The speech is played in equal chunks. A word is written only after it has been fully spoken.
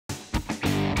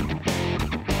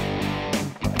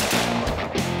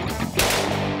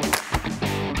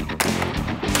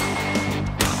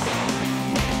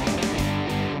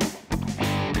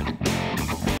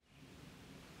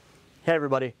Hey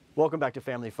everybody, welcome back to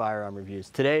Family Firearm Reviews.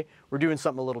 Today we're doing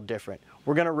something a little different.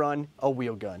 We're going to run a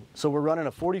wheel gun. So we're running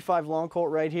a 45 long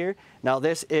Colt right here. Now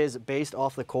this is based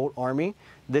off the Colt Army.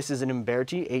 This is an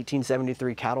Uberti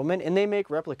 1873 Cattleman, and they make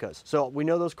replicas. So we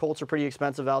know those Colts are pretty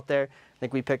expensive out there. I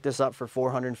think we picked this up for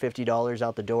 $450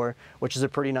 out the door, which is a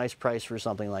pretty nice price for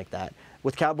something like that.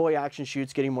 With Cowboy action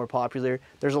shoots getting more popular,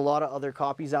 there's a lot of other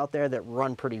copies out there that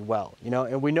run pretty well, you know,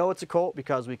 and we know it's a Colt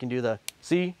because we can do the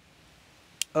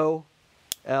C-O-L-T,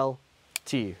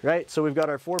 right? So we've got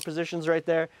our 4 positions right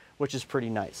there, which is pretty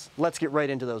nice. Let's get right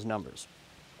into those numbers.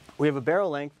 We have a barrel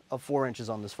length of 4 inches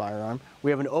on this firearm. We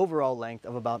have an overall length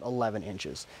of about 11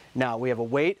 inches. Now we have a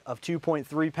weight of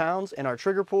 2.3 pounds, and our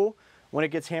trigger pull, when it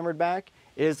gets hammered back,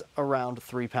 is around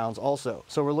 3 pounds also.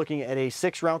 So we're looking at a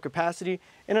 6-round capacity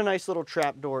and a nice little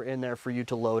trap door in there for you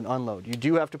to load and unload. You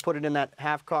do have to put it in that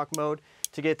half cock mode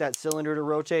to get that cylinder to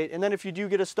rotate. And then if you do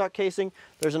get a stuck casing,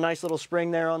 there's a nice little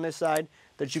spring there on this side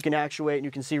that you can actuate, and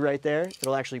you can see right there,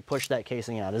 it'll actually push that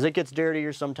casing out. As it gets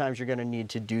dirtier, sometimes you're gonna need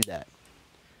to do that.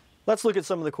 Let's look at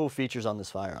some of the cool features on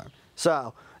this firearm.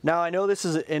 So, now I know this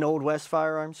is an Old West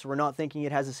firearm, so we're not thinking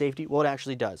it has a safety. Well, it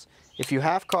actually does. If you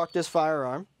half cock this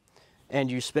firearm and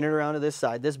you spin it around to this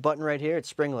side, this button right here, it's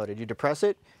spring loaded. You depress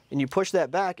it and you push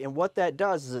that back, and what that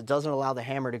does is it doesn't allow the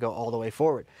hammer to go all the way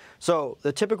forward. So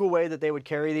the typical way that they would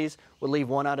carry these would leave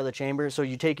one out of the chamber, so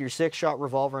you take your 6-shot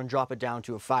revolver and drop it down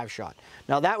to a 5-shot.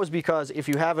 Now that was because if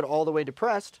you have it all the way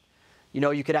depressed, you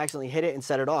know, you could accidentally hit it and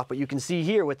set it off. But you can see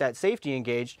here with that safety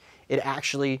engaged, it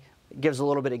actually gives a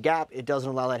little bit of gap. It doesn't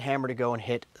allow that hammer to go and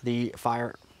hit the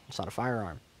fire. It's not a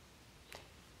firearm.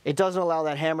 It doesn't allow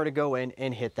that hammer to go in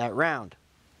and hit that round.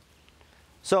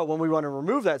 So when we want to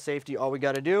remove that safety, all we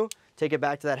got to do, take it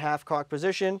back to that half cock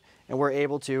position, and we're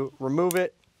able to remove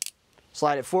it,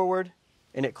 slide it forward,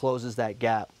 and it closes that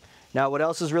gap. Now what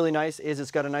else is really nice is it's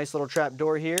got a nice little trap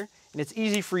door here, and it's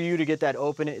easy for you to get that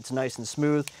open. It's nice and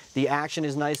smooth. The action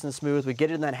is nice and smooth. We get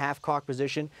it in that half cock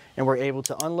position, and we're able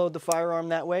to unload the firearm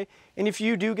that way. And if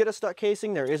you do get a stuck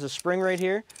casing, there is a spring right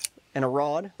here and a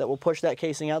rod that will push that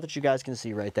casing out that you guys can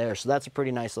see right there. So that's a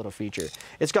pretty nice little feature.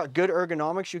 It's got good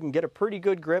ergonomics. You can get a pretty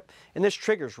good grip, and this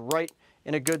trigger's right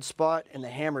in a good spot, and the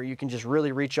hammer, you can just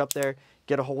really reach up there,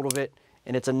 get a hold of it,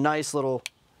 and it's a nice little,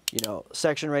 you know,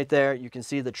 section right there. You can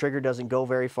see the trigger doesn't go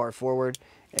very far forward,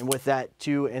 and with that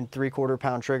 2 3/4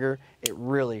 pound trigger, it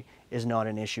really is not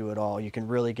an issue at all. You can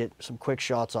really get some quick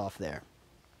shots off there.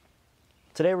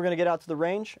 Today we're going to get out to the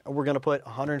range, and we're going to put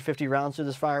 150 rounds through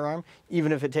this firearm,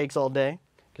 even if it takes all day,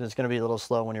 because it's going to be a little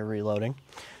slow when you're reloading.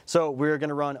 So we're going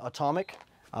to run atomic.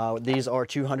 These are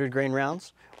 200 grain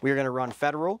rounds. We're going to run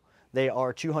federal. They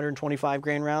are 225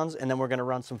 grain rounds, and then we're going to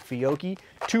run some Fiocchi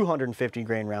 250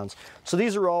 grain rounds. So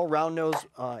these are all round nose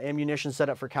ammunition set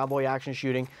up for cowboy action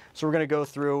shooting. So we're going to go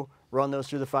through, run those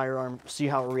through the firearm, see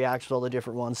how it reacts with all the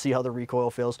different ones, see how the recoil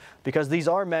feels, because these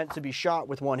are meant to be shot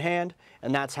with one hand,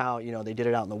 and that's how, you know, they did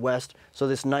it out in the West. So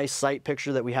this nice sight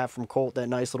picture that we have from Colt, that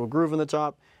nice little groove in the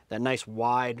top, that nice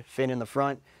wide fin in the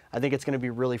front, I think it's going to be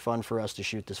really fun for us to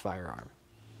shoot this firearm.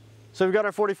 So we've got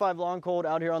our 45 long Colt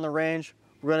out here on the range.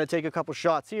 We're going to take a couple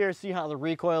shots here, see how the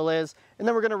recoil is, and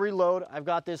then we're going to reload. I've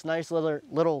got this nice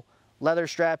little leather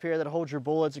strap here that holds your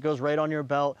bullets. It goes right on your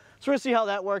belt. So we're going to see how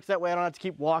that works. That way I don't have to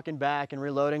keep walking back and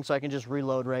reloading, so I can just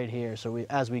reload right here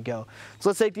as we go. So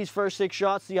let's take these first 6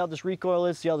 shots, see how this recoil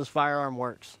is, see how this firearm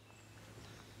works.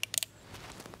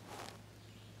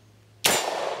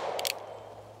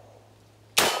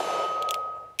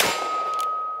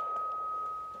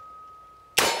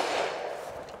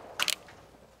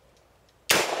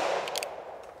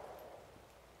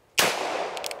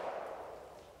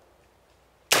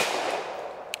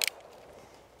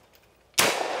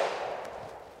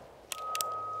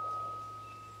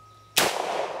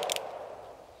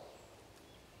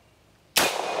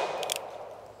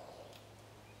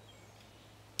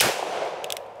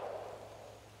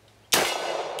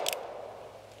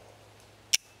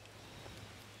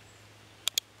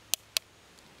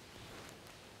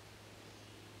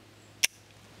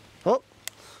 Oh,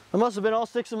 that must have been all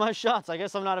 6 of my shots. I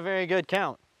guess I'm not a very good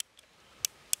count.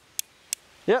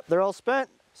 Yep, they're all spent.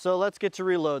 So let's get to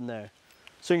reloading there.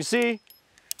 So you can see,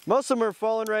 most of them are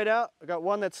falling right out. I got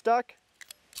one that's stuck.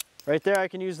 Right there, I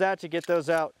can use that to get those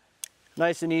out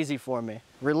nice and easy for me.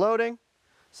 Reloading,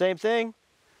 same thing.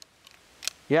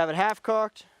 You have it half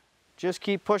cocked, just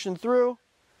keep pushing through.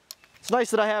 It's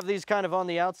nice that I have these kind of on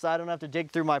the outside. I don't have to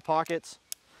dig through my pockets.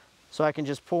 So I can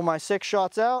just pull my 6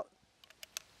 shots out.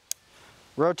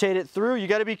 Rotate it through. You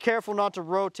got to be careful not to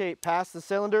rotate past the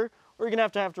cylinder, or you're going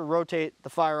to have to rotate the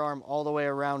firearm all the way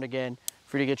around again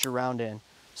for you to get your round in.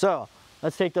 So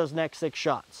let's take those next 6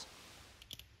 shots.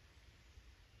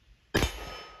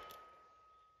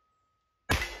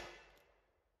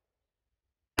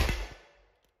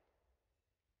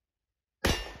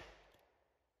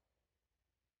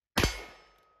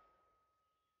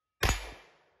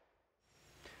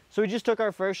 So we just took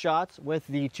our first shots with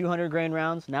the 200 grain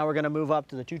rounds. Now we're gonna move up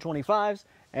to the 225s,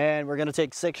 and we're gonna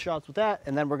take 6 shots with that,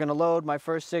 and then we're gonna load my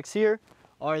first 6 here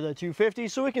are the 250,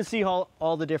 so we can see how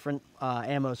all the different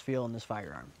ammos feel in this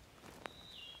firearm.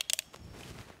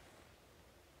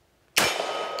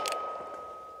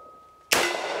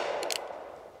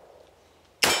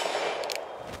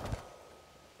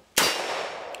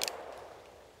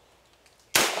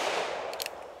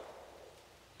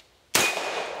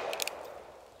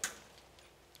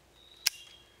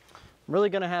 I'm really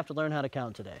gonna have to learn how to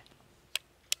count today.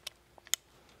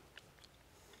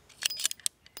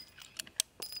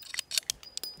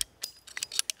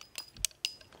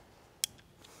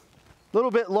 A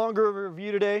little bit longer of a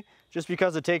review today, just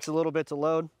because it takes a little bit to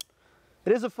load.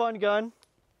 It is a fun gun,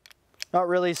 not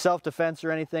really self-defense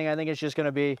or anything. I think it's just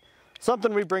gonna be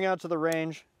something we bring out to the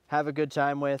range, have a good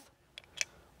time with.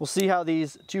 We'll see how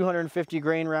these 250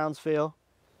 grain rounds feel.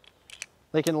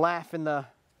 They can laugh in the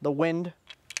wind.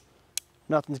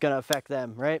 Nothing's gonna affect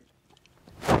them, right?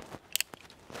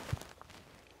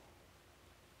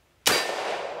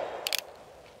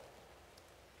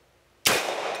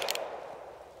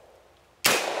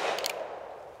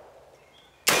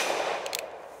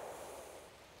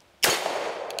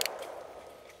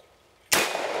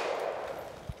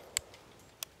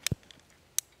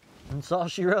 That's all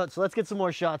she wrote, so let's get some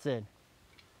more shots in.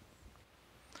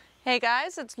 Hey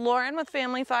guys, it's Lauren with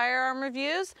Family Firearm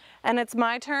Reviews, and it's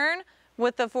my turn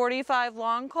with the 45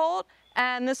 long Colt,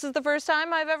 and this is the first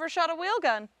time I've ever shot a wheel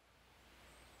gun.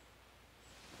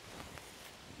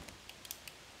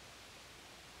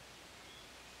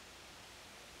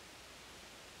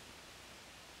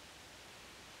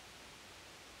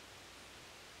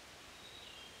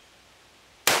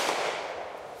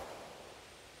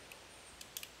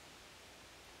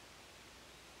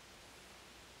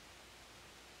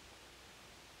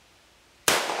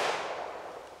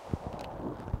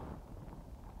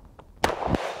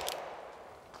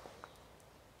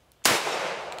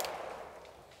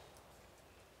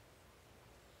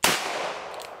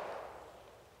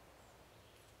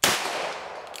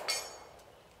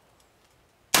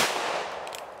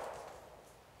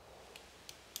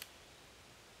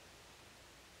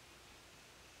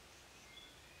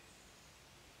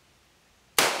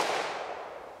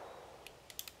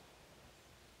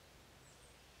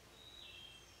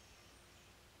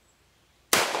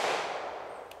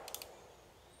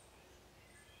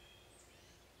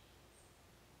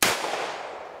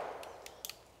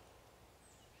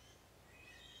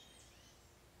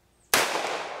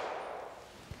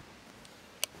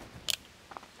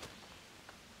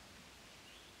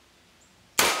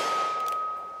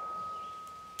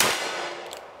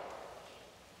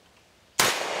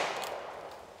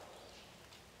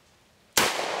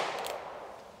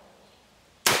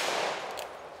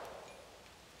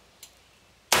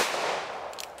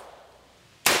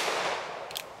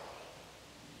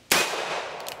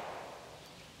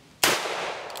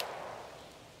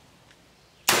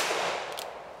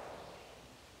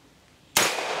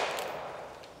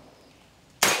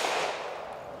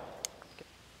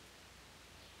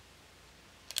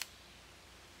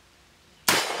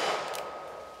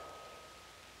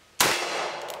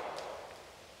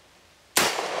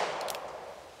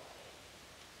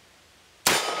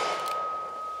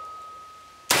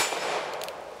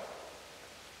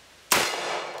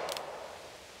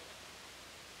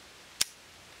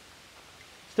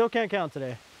 Still can't count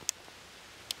today.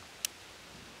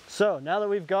 So now that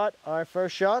we've got our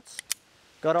first shots,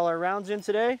 got all our rounds in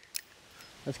today,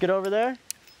 let's get over there.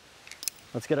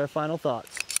 Let's get our final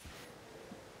thoughts.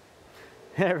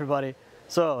 Hey everybody.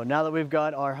 So now that we've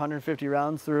got our 150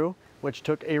 rounds through, which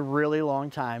took a really long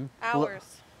time.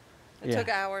 Hours. It took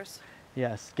hours.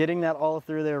 Yes, getting that all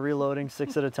through there, reloading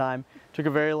 6 at a time, took a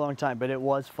very long time, but it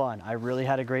was fun. I really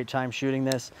had a great time shooting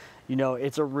this. You know,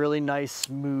 it's a really nice,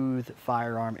 smooth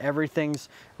firearm. Everything's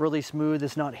really smooth.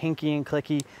 It's not hinky and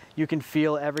clicky. You can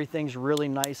feel everything's really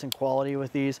nice and quality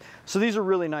with these. So these are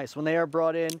really nice. When they are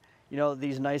brought in, you know,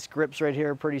 these nice grips right here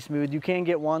are pretty smooth. You can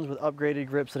get ones with upgraded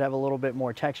grips that have a little bit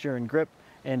more texture and grip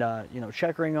and, you know,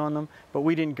 checkering on them, but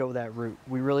we didn't go that route.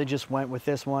 We really just went with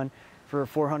this one. For a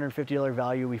 $450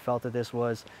 value, we felt that this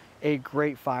was a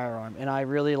great firearm, and I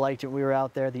really liked it. We were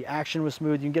out there. The action was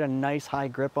smooth. You can get a nice high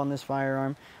grip on this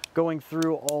firearm. Going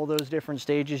through all those different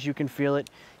stages, you can feel it.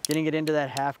 Getting it into that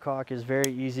half cock is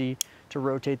very easy to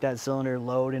rotate that cylinder,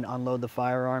 load and unload the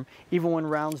firearm. Even when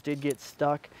rounds did get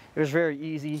stuck, it was very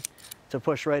easy to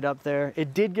push right up there.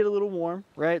 It did get a little warm,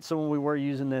 right? So when we were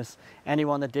using this,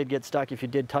 anyone that did get stuck, if you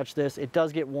did touch this, it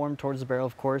does get warm towards the barrel,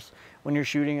 of course, when you're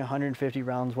shooting 150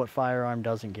 rounds, what firearm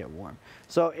doesn't get warm?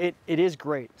 So it is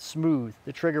great, smooth,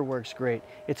 the trigger works great.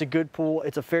 It's a good pull,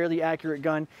 it's a fairly accurate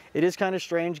gun. It is kind of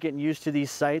strange getting used to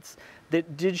these sights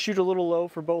that did shoot a little low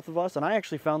for both of us, and I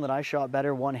actually found that I shot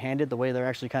better one-handed, the way they're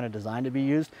actually kind of designed to be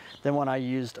used, than when I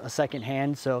used a second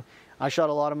hand. So I shot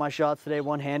a lot of my shots today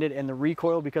one-handed, and the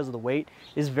recoil, because of the weight,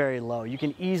 is very low. You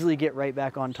can easily get right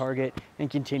back on target and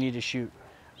continue to shoot.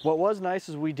 What was nice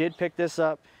is we did pick this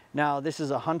up. Now this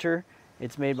is a Hunter.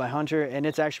 It's made by Hunter, and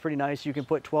it's actually pretty nice. You can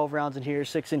put 12 rounds in here,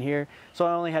 6 in here. So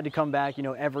I only had to come back, you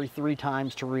know, every 3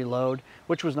 times to reload,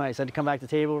 which was nice. I had to come back to the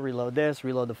table, reload this,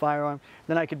 reload the firearm.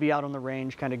 Then I could be out on the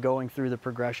range kind of going through the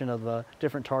progression of the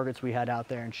different targets we had out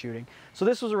there and shooting. So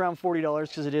this was around $40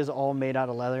 because it is all made out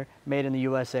of leather, made in the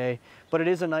USA. But it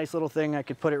is a nice little thing. I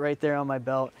could put it right there on my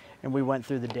belt, and we went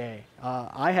through the day.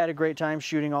 I had a great time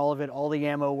shooting all of it. All the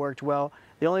ammo worked well.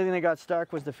 The only thing that got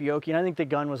stuck was the Fiocchi, and I think the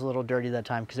gun was a little dirty that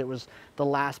time because it was the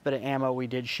last bit of ammo we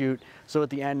did shoot. So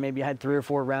at the end, maybe I had 3 or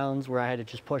 4 rounds where I had to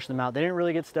just push them out. They didn't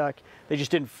really get stuck. They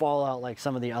just didn't fall out like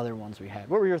some of the other ones we had.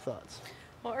 What were your thoughts?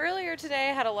 Well, earlier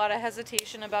today I had a lot of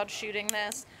hesitation about shooting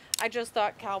this. I just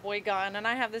thought cowboy gun, and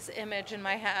I have this image in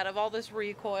my head of all this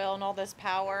recoil and all this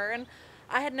power, and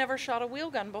I had never shot a wheel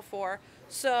gun before.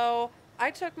 So I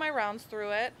took my rounds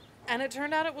through it, and it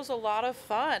turned out it was a lot of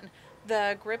fun.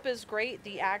 The grip is great,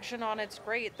 the action on it's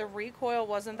great, the recoil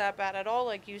wasn't that bad at all,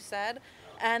 like you said,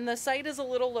 and the sight is a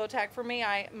little low tech for me.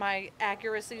 My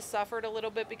accuracy suffered a little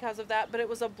bit because of that, but it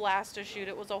was a blast to shoot.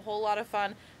 It was a whole lot of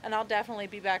fun, and I'll definitely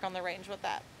be back on the range with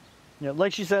that. Yeah,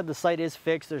 like she said, the sight is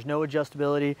fixed. There's no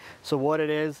adjustability. So what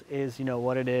it is, you know,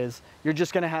 what it is. You're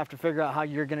just going to have to figure out how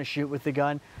you're going to shoot with the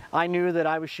gun. I knew that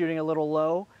I was shooting a little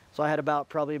low, so I had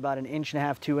probably about an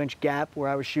 1.5 to 2 inch gap where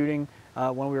I was shooting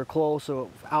when we were close, so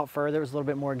out further it was a little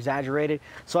bit more exaggerated.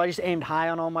 So I just aimed high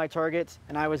on all my targets,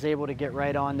 and I was able to get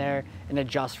right on there and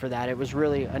adjust for that. It was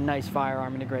really a nice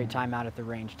firearm and a great time out at the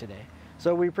range today.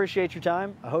 So we appreciate your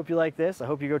time. I hope you like this. I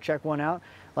hope you go check one out.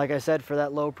 Like I said, for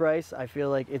that low price, I feel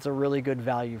like it's a really good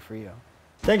value for you.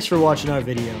 Thanks for watching our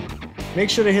video.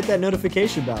 Make sure to hit that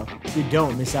notification bell so you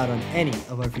don't miss out on any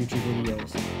of our future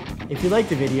videos. If you like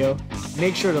the video,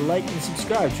 make sure to like and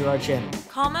subscribe to our channel.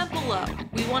 Comment below.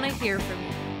 We want to hear from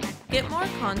you. Get more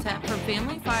content from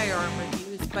family firearm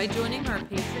reviews by joining our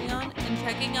Patreon and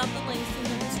checking out the links in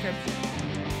the description.